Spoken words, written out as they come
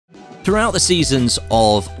Throughout the seasons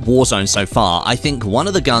of Warzone so far, I think one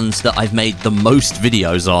of the guns that I've made the most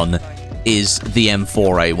videos on is the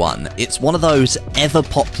M4A1. It's one of those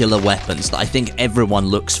ever-popular weapons that I think everyone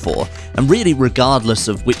looks for, and really regardless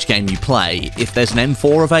of which game you play, if there's an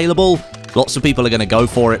M4 available, lots of people are going to go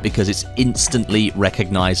for it because it's instantly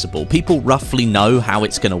recognizable. People roughly know how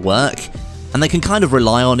it's going to work, and they can kind of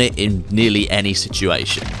rely on it in nearly any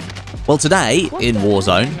situation. Well, today, in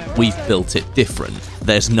Warzone, we've built it different.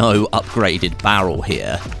 There's no upgraded barrel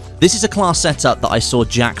here. This is a class setup that I saw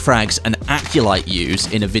Jack Frags and Aculite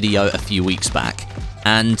use in a video a few weeks back,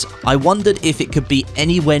 and I wondered if it could be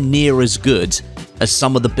anywhere near as good as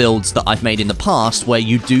some of the builds that I've made in the past where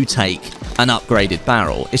you do take an upgraded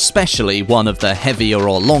barrel, especially one of the heavier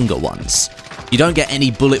or longer ones. You don't get any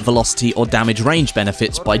bullet velocity or damage range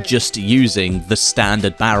benefits by just using the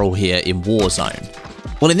standard barrel here in Warzone.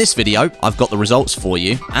 Well, in this video, I've got the results for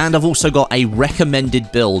you, and I've also got a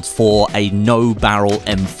recommended build for a no-barrel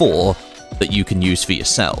M4 that you can use for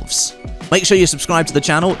yourselves. Make sure you subscribe to the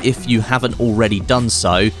channel if you haven't already done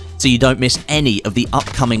so you don't miss any of the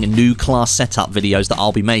upcoming new class setup videos that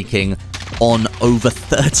I'll be making on over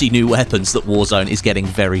 30 new weapons that Warzone is getting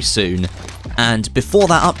very soon. And before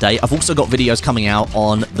that update, I've also got videos coming out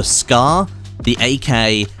on the SCAR, the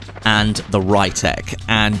AK, and the Rytec,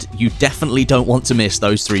 and you definitely don't want to miss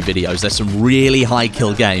those 3 videos. There's some really high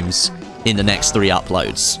kill games in the next 3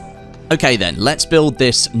 uploads. Okay then, let's build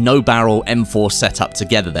this no-barrel M4 setup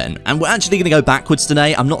together then, and we're actually going to go backwards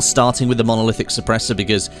today. I'm not starting with the monolithic suppressor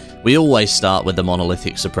because we always start with the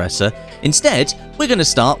monolithic suppressor. Instead, we're going to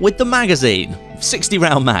start with the magazine. 60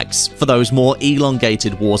 round mags for those more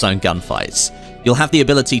elongated Warzone gunfights. You'll have the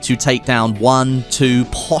ability to take down 1, 2,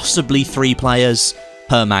 possibly 3 players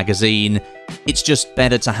per magazine. It's just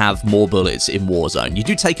better to have more bullets in Warzone. You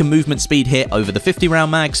do take a movement speed hit over the 50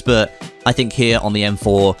 round mags, but I think here on the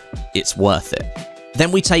M4, it's worth it.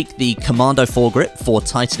 Then we take the Commando foregrip for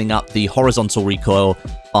tightening up the horizontal recoil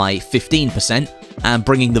by 15% and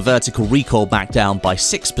bringing the vertical recoil back down by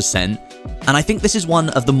 6%. And I think this is one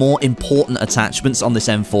of the more important attachments on this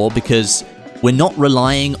M4 because we're not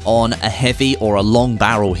relying on a heavy or a long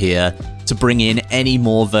barrel here to bring in any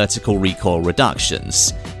more vertical recoil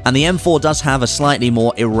reductions. And the M4 does have a slightly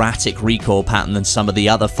more erratic recoil pattern than some of the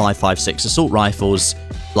other 5.56 assault rifles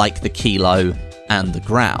like the Kilo and the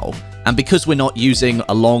Grau. And because we're not using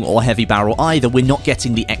a long or heavy barrel either, we're not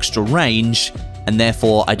getting the extra range, and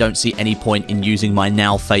therefore I don't see any point in using my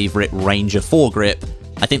now favourite Ranger foregrip.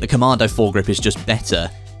 I think the Commando foregrip is just better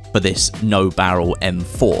for this no-barrel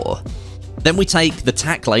M4. Then we take the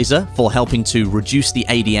TAC laser for helping to reduce the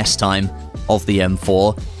ADS time of the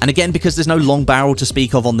M4, and again, because there's no long barrel to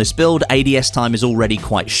speak of on this build, ADS time is already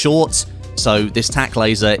quite short, so this TAC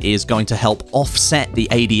laser is going to help offset the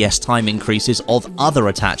ADS time increases of other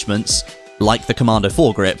attachments, like the Commando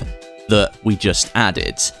foregrip, that we just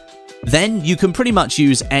added. Then you can pretty much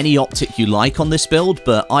use any optic you like on this build,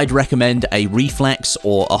 but I'd recommend a reflex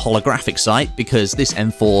or a holographic sight because this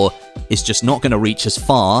M4 is just not going to reach as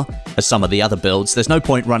far as some of the other builds. There's no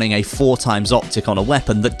point running a 4x optic on a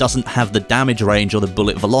weapon that doesn't have the damage range or the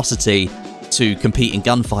bullet velocity to compete in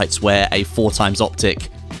gunfights where a 4x optic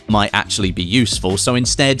might actually be useful. So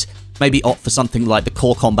instead, maybe opt for something like the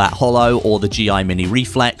Core Combat Holo or the GI Mini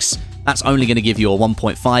Reflex. That's only going to give you a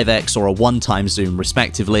 1.5x or a 1x zoom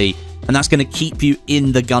respectively, and that's going to keep you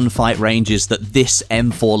in the gunfight ranges that this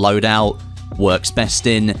M4 loadout works best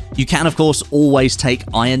in. You can, of course, always take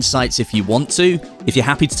iron sights if you want to. If you're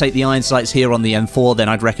happy to take the iron sights here on the M4, then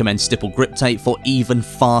I'd recommend stipple grip tape for even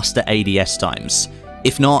faster ADS times.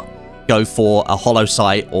 If not, go for a holo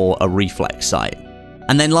sight or a reflex sight.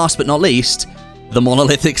 And then last but not least, the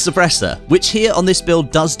monolithic suppressor, which here on this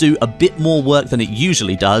build does do a bit more work than it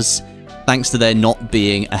usually does, thanks to there not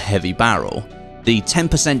being a heavy barrel. The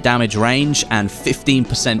 10% damage range and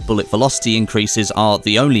 15% bullet velocity increases are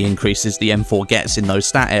the only increases the M4 gets in those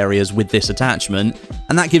stat areas with this attachment,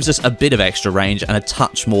 and that gives us a bit of extra range and a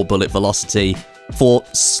touch more bullet velocity for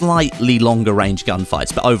slightly longer range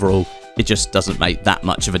gunfights, but overall, it just doesn't make that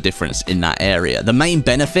much of a difference in that area. The main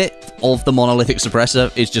benefit of the monolithic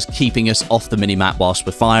suppressor is just keeping us off the minimap whilst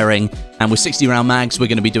we're firing, and with 60 round mags we're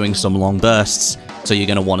going to be doing some long bursts, so you're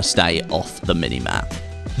going to want to stay off the minimap.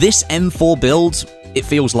 This M4 build, it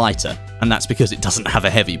feels lighter, and that's because it doesn't have a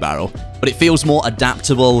heavy barrel, but it feels more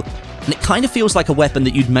adaptable, and it kind of feels like a weapon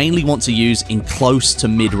that you'd mainly want to use in close to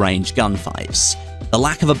mid-range gunfights. The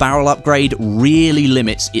lack of a barrel upgrade really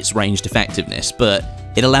limits its ranged effectiveness, but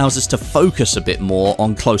it allows us to focus a bit more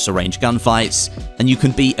on closer range gunfights, and you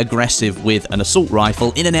can be aggressive with an assault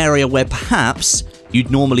rifle in an area where perhaps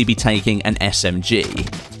you'd normally be taking an SMG.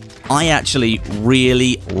 I actually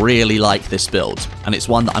really, really like this build, and it's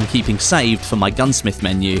one that I'm keeping saved for my gunsmith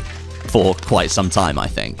menu for quite some time, I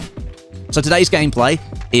think. So today's gameplay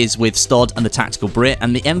is with Stod and the Tactical Brit,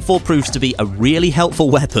 and the M4 proves to be a really helpful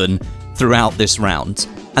weapon throughout this round.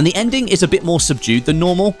 And the ending is a bit more subdued than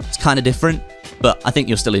normal. It's kind of different, but I think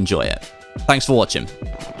you'll still enjoy it. Thanks for watching.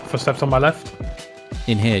 Footsteps on my left.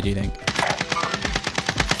 In here, do you think?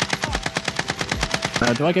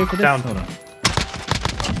 Do I go for this? Down. Hold on.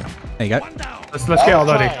 There you go. Let's get out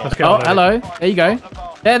loading. Let's get out hello. There you go.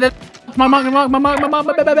 There. My mark.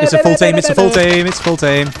 It's a full team. It's a full team. It's a full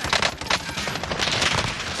team.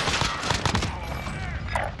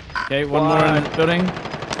 Okay, one more in the building.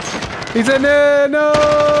 He's in there. No.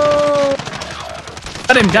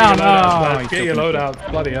 Let him down. Oh, Get your load out.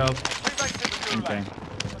 Bloody hell. Okay.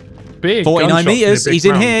 Big 49 meters. He's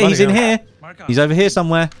in here. He's in here. He's over here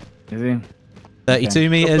somewhere. Is he? 32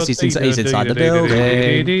 meters. He's inside the building.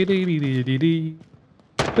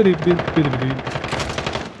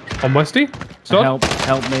 On Westie? Stop.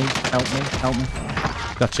 Help me.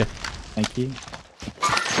 Gotcha. Thank you.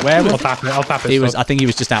 Where was I'll tap it. He was. I think he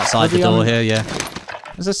was just outside the door here. Yeah.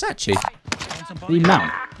 There's a Sachi. the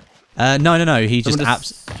mount? No. He just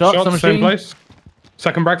Shot, same place.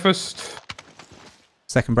 Second breakfast.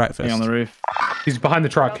 Second breakfast. On the roof. He's behind the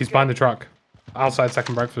truck. Outside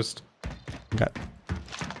second breakfast. Okay.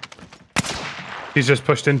 He's just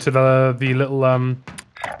pushed into the little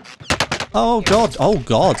Oh god.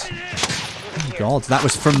 That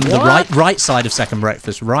was from the right side of second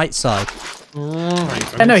breakfast. Right side.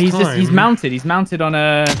 Right, no, he's mounted. He's mounted on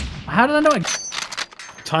a. How did I know it?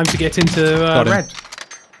 Time to get into red.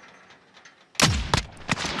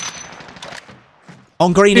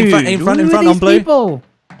 On green, in front, on blue. People?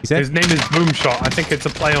 His name is Boomshot. I think it's a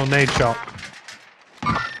play on nade shot.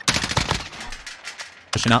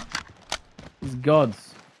 Pushing up. These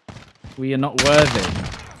gods. We are not worthy.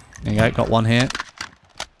 There you go. Got one here.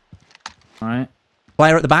 Alright.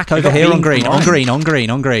 Player at the back over here on green. On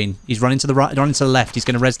green. He's running to the right, running to the left. He's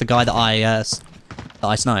going to res the guy that I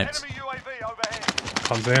sniped.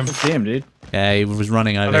 Can't see him. I see him, dude. Yeah, he was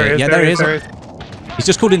running over there here. He is, Yeah, there he is. He's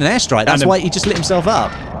just called in an airstrike. That's why he just lit himself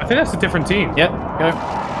up. I think that's a different team. Yep. Go.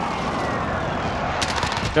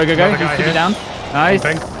 Go. He's shooting down. Nice.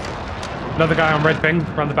 Another guy on red ping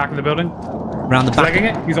around the back of the building. Around the back. Legging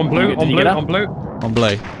it. He's on blue. On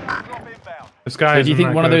blue. This guy. So do you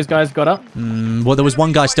think one of those guys got up? Well, there was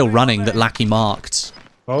one guy still running that Lackey marked.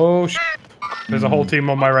 Oh, there's a whole team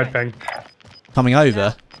on my red ping. Coming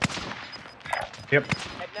over. Yep.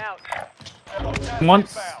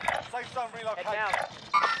 Once.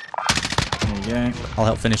 There you go. I'll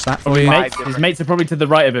help finish that for you. His mates are probably to the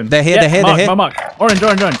right of him. They're here. Mark. Orange.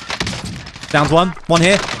 Down's one. One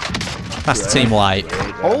here. That's the team white.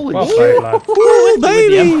 Holy shit.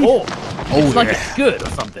 Baby. It's like it's good or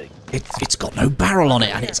something. It's got no barrel on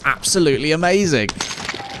it, and it's absolutely amazing.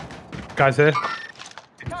 Guys here.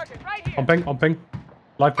 On ping.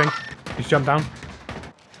 Live ping. He's jumped down.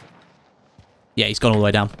 Yeah, he's gone all the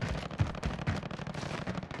way down.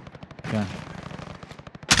 Yeah.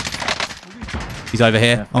 He's over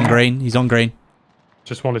here on green. He's on green.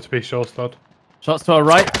 Just wanted to be sure, Stod. Shots to our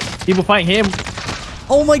right. People fighting him.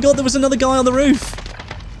 Oh my god, there was another guy on the roof.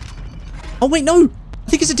 Oh wait, no. I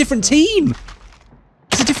think it's a different team.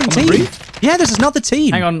 It's a different team. Yeah, there's another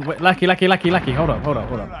team. Hang on, Lucky. Hold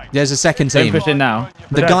up. There's a second team. Don't push in now.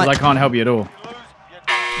 The guy. I can't help you at all.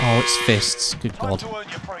 Oh, it's fists. Good god.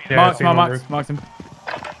 Yeah, marks him.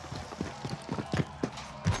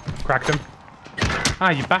 Cracked him.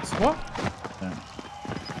 Ah, you bastard. What? Yeah.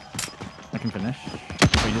 I can finish.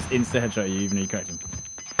 He just insta headshot you even though you cracked him.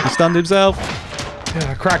 He stunned himself.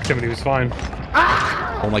 Yeah, I cracked him and he was fine.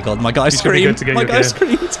 Oh my god, my guy screamed. My guy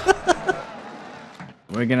screamed.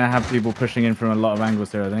 We're gonna have people pushing in from a lot of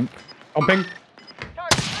angles here, I think. On ping.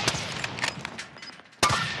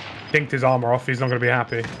 Dinked his armor off. He's not gonna be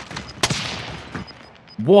happy.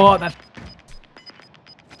 What?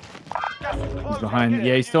 He's behind.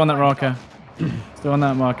 Yeah, he's still on that marker. Still on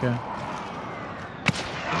that marker.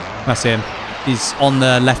 That's him. He's on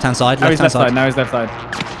the left-hand side. Now he's left side.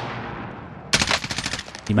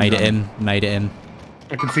 He made it in.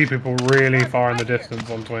 I can see people really far in the distance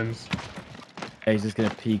on twins. Yeah, he's just gonna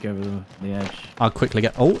peek over the edge. I'll quickly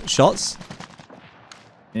get. Oh, shots.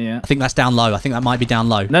 Yeah. I think that's down low. I think that might be down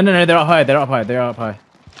low. No. They're up high.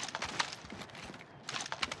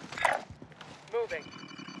 Moving.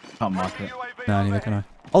 Can't mark it. No, neither can I.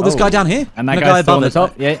 Oh, this guy down here. And that guy's still on the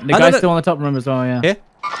top. Yeah, the guy's still on the top. Remember as well. Yeah. Here.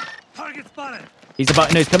 Target spotted. He's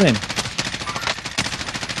coming in.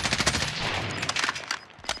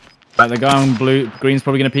 Right, the guy on green's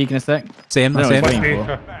probably gonna peek in a sec. See him. That's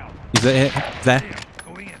him. Is it there?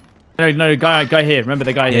 No, guy here. Remember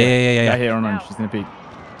the guy here? Yeah. Guy here on orange. He's gonna peek.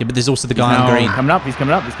 Yeah, but there's also the guy on green. Coming up. He's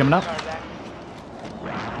coming up. Here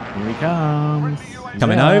he comes.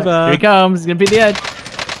 Coming over. Here he comes. He's gonna beat the edge.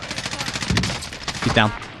 He's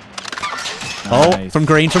down. Nice. Oh, from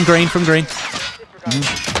green.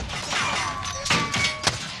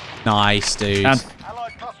 Nice, dude. Down.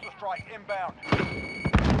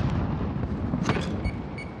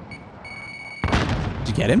 Did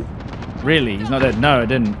you get him? Really? He's not dead. No, I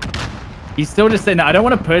didn't. He's still just sitting there. I don't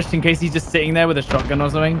want to push in case he's just sitting there with a shotgun or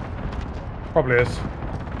something. Probably is.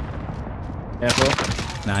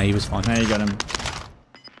 Careful. Nah, he was fine. There you got him.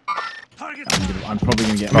 I'm probably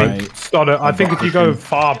going to get I think if you go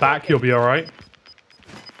far back, you'll be alright.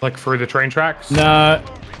 Like through the train tracks. No.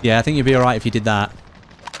 Yeah, I think you'd be alright if you did that.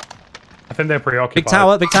 I think they're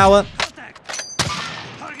preoccupied. Big tower.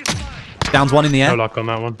 Downs one in the air. No luck on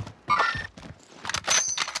that one.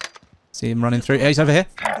 See him running through. Yeah, he's over here.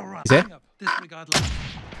 He's here.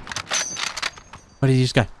 Where did he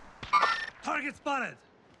just go? Target spotted.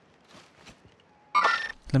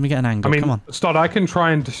 Let me get an angle. I mean, Come on. Stod, I can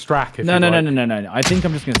try and distract if No. you like. I think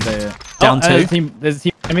I'm just going to stay here. Down two. There's a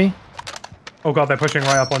team behind me. Oh god, they're pushing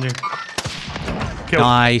right up on you. Killed.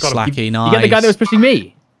 Nice, Got him. Lackey. Nice. You get the guy that was pushing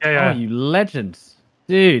me. Yeah. Oh, you legend.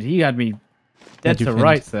 Dude, he had me dead to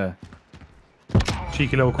rights there.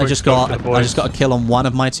 Cheeky little quick I just scope got for the boys. a kill on one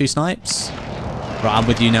of my 2 snipes. Right, I'm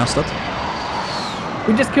with you now, Stud.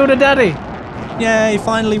 We just killed a daddy. Yay,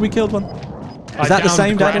 finally we killed one. Is that the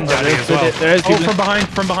same daddy? Granddaddy as well. There is Oh, people-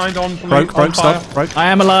 from behind on. Broke, on fire. stop, broke. I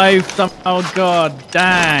am alive. Oh god,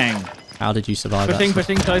 dang. How did you survive Pushing,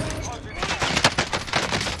 that? close.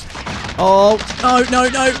 Oh, no.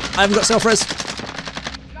 I haven't got self-res.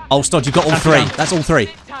 Oh, Stod, you've got all 3. That's all 3.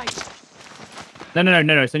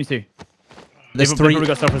 No, it's only 2. There's They've 3. probably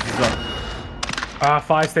got self-res as well.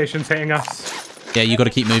 Fire station's hitting us. Yeah, you got to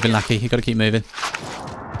keep moving, Lackey. You got to keep moving.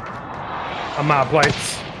 I'm out of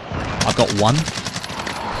plates. I've got 1.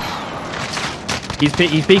 He's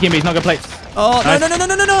peeking, but he's not got plates. Oh, Nice.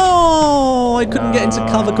 no. I couldn't get into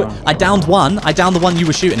cover quick. I downed 1. I downed the one you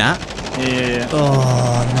were shooting at. Yeah.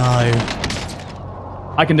 Oh, no.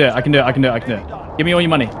 I can do it. Give me all your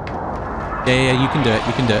money. Yeah, you can do it.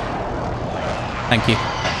 Thank you.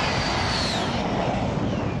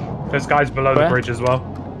 There's guys below Where? the bridge as well.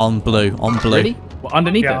 On blue. Really? Well,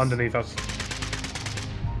 underneath Yeah, us? underneath us.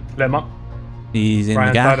 Let him up. He's in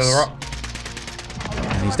Right the hand side of gas. the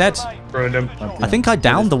rock. And he's dead. Ruined him. I think I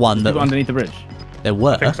downed the one that People underneath the bridge. there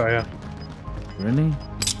were. I think so, yeah. Really?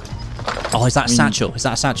 Oh, is that a satchel? Is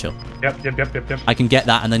that a satchel? Yep. I can get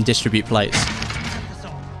that and then distribute plates.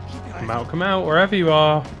 Come out, wherever you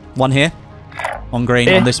are. One here. On green,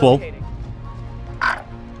 Here. on this wall.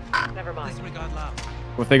 Never mind.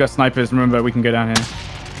 Well, if they got snipers, remember, we can go down here.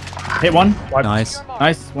 Hit one. Wipe. Nice.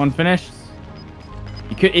 Nice. One finished.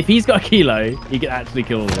 He could, if he's got a kilo, he could actually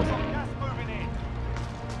kill all of us.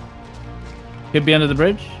 Could be under the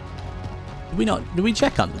bridge. Did we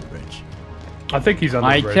check under the bridge? I think he's under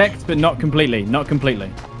the I bridge. checked, but not completely.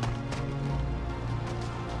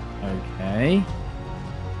 Okay.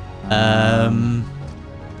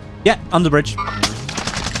 Yeah, under the bridge.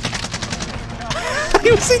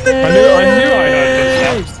 You seen the I knew I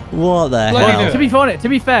had just What the Bloody hell? hell. To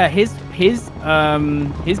be fair, his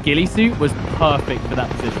ghillie suit was perfect for that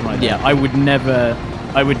position right there. Yeah. I would never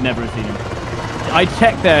have seen him. I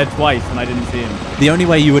checked there twice and I didn't see him. The only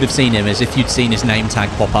way you would have seen him is if you'd seen his name tag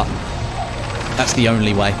pop up. That's the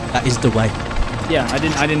only way. That is the way. Yeah, I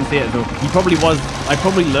didn't see it at all. He probably was. I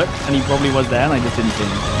probably looked and he probably was there and I just didn't see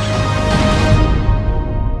him.